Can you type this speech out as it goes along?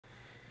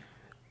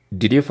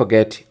Did you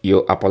forget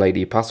your Apple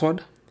ID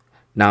password?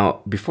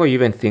 Now, before you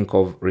even think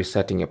of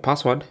resetting your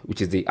password,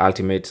 which is the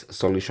ultimate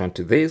solution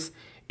to this,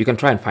 you can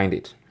try and find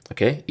it.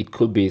 Okay, it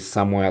could be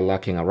somewhere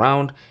lurking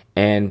around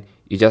and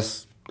you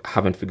just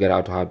haven't figured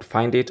out how to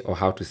find it or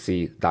how to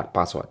see that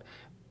password,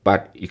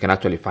 but you can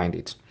actually find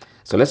it.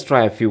 So let's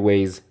try a few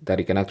ways that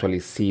you can actually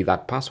see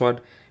that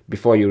password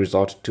before you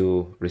resort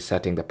to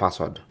resetting the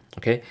password.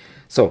 Okay,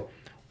 so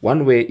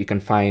one way you can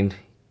find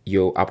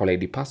your Apple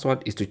ID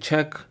password is to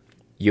check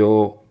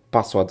your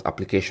passwords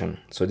application.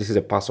 So this is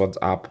a passwords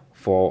app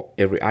for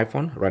every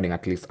iPhone running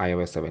at least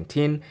iOS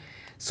 17.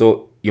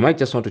 So you might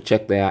just want to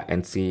check there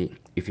and see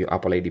if your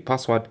Apple ID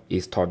password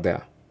is stored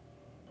there.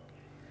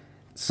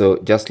 So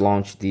just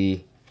launch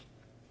the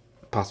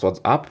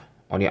passwords app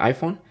on your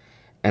iPhone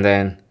and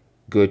then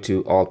go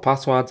to all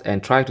passwords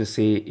and try to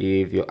see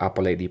if your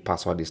Apple ID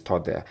password is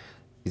stored there.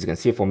 As you can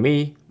see, for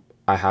me,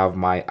 I have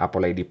my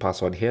Apple ID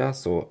password here,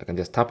 so I can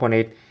just tap on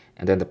it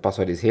and then the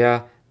password is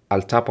here.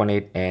 I'll tap on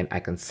it and I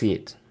can see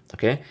it.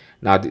 Okay,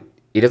 now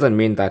it doesn't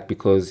mean that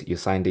because you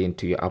signed in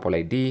to your Apple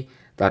ID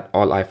that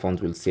all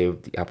iPhones will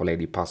save the Apple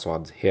ID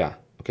passwords here.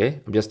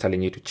 Okay, I'm just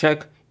telling you to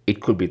check.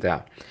 It could be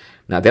there.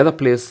 Now the other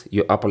place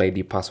your Apple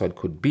ID password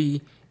could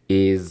be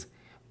is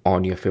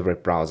on your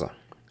favorite browser.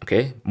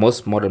 Okay,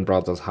 most modern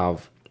browsers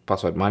have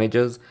password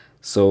managers,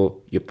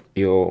 so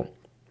your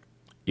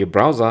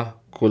browser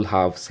could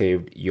have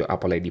saved your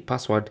Apple ID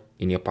password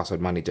in your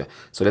password manager.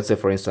 So let's say,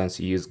 for instance,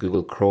 you use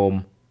Google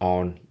Chrome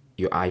on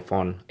your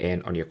iPhone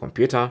and on your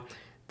computer,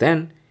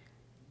 then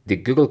the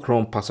Google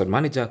Chrome password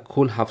manager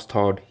could have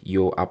stored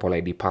your Apple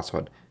ID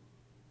password.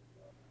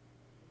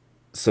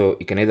 So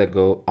you can either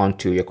go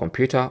onto your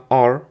computer,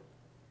 or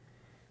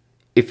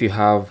if you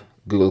have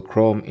Google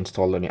Chrome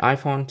installed on your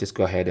iPhone, just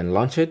go ahead and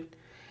launch it.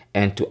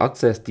 And to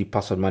access the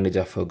password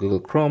manager for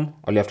Google Chrome,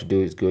 all you have to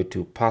do is go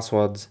to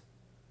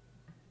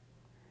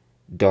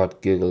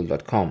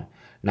passwords.google.com.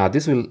 Now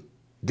this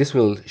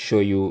will show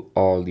you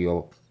all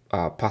your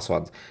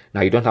passwords.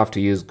 Now you don't have to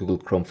use Google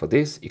Chrome for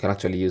this. You can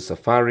actually use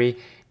Safari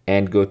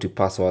and go to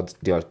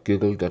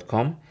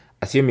passwords.google.com.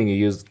 Assuming you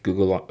use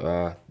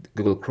Google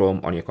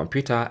Chrome on your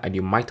computer and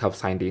you might have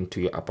signed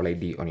into your Apple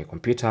ID on your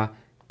computer,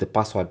 the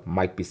password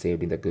might be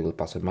saved in the Google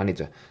Password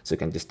Manager. So you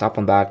can just tap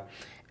on that,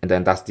 and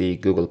then that's the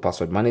Google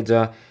Password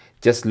Manager.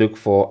 Just look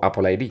for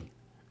Apple ID.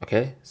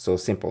 Okay, so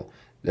simple.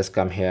 Let's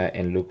come here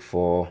and look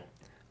for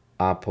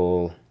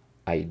Apple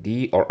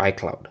ID or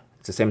iCloud.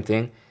 It's the same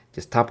thing.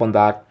 Just tap on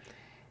that,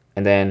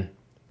 and then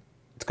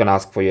it's gonna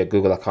ask for your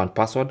Google account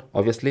password,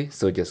 obviously.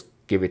 So just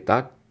give it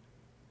that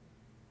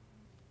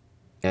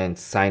and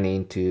sign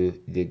into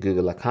the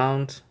Google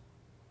account.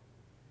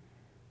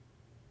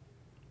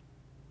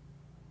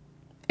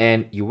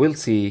 And you will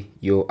see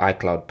your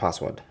iCloud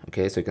password.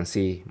 Okay, so you can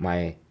see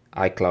my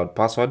iCloud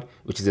password,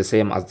 which is the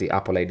same as the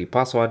Apple ID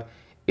password,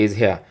 is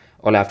here.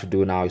 All I have to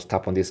do now is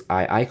tap on this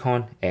eye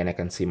icon and I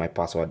can see my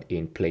password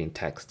in plain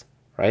text,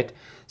 right?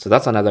 So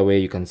that's another way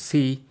you can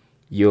see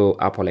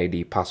your Apple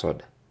ID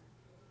password.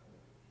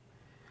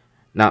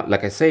 Now,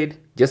 like I said,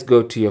 just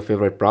go to your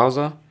favorite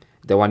browser,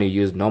 the one you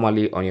use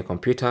normally on your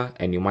computer,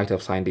 and you might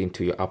have signed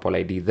into your Apple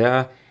ID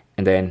there,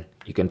 and then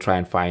you can try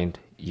and find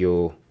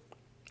your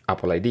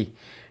Apple ID.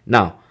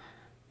 Now,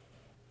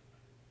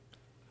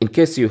 in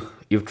case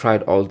you've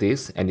tried all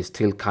this and you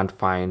still can't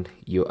find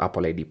your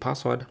Apple ID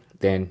password,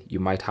 then you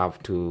might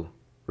have to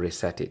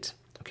reset it.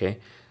 Okay,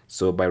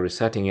 so by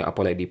resetting your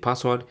Apple ID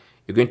password,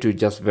 you're going to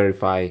just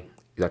verify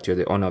that you're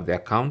the owner of the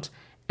account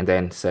and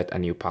then set a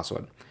new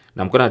password.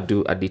 Now I'm gonna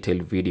do a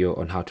detailed video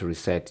on how to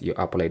reset your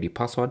Apple ID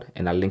password,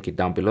 and I'll link it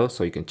down below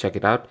so you can check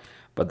it out.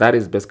 But that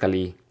is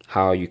basically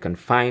how you can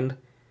find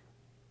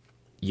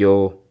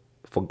your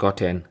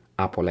forgotten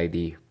Apple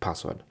ID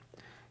password.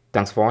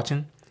 Thanks for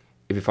watching.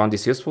 If you found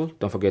this useful,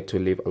 don't forget to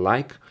leave a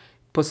like,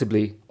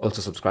 possibly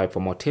also subscribe for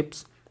more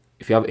tips.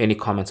 If you have any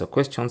comments or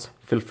questions,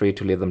 feel free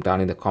to leave them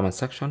down in the comment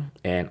section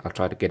and I'll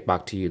try to get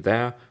back to you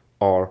there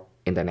or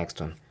in the next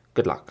one.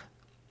 Good luck.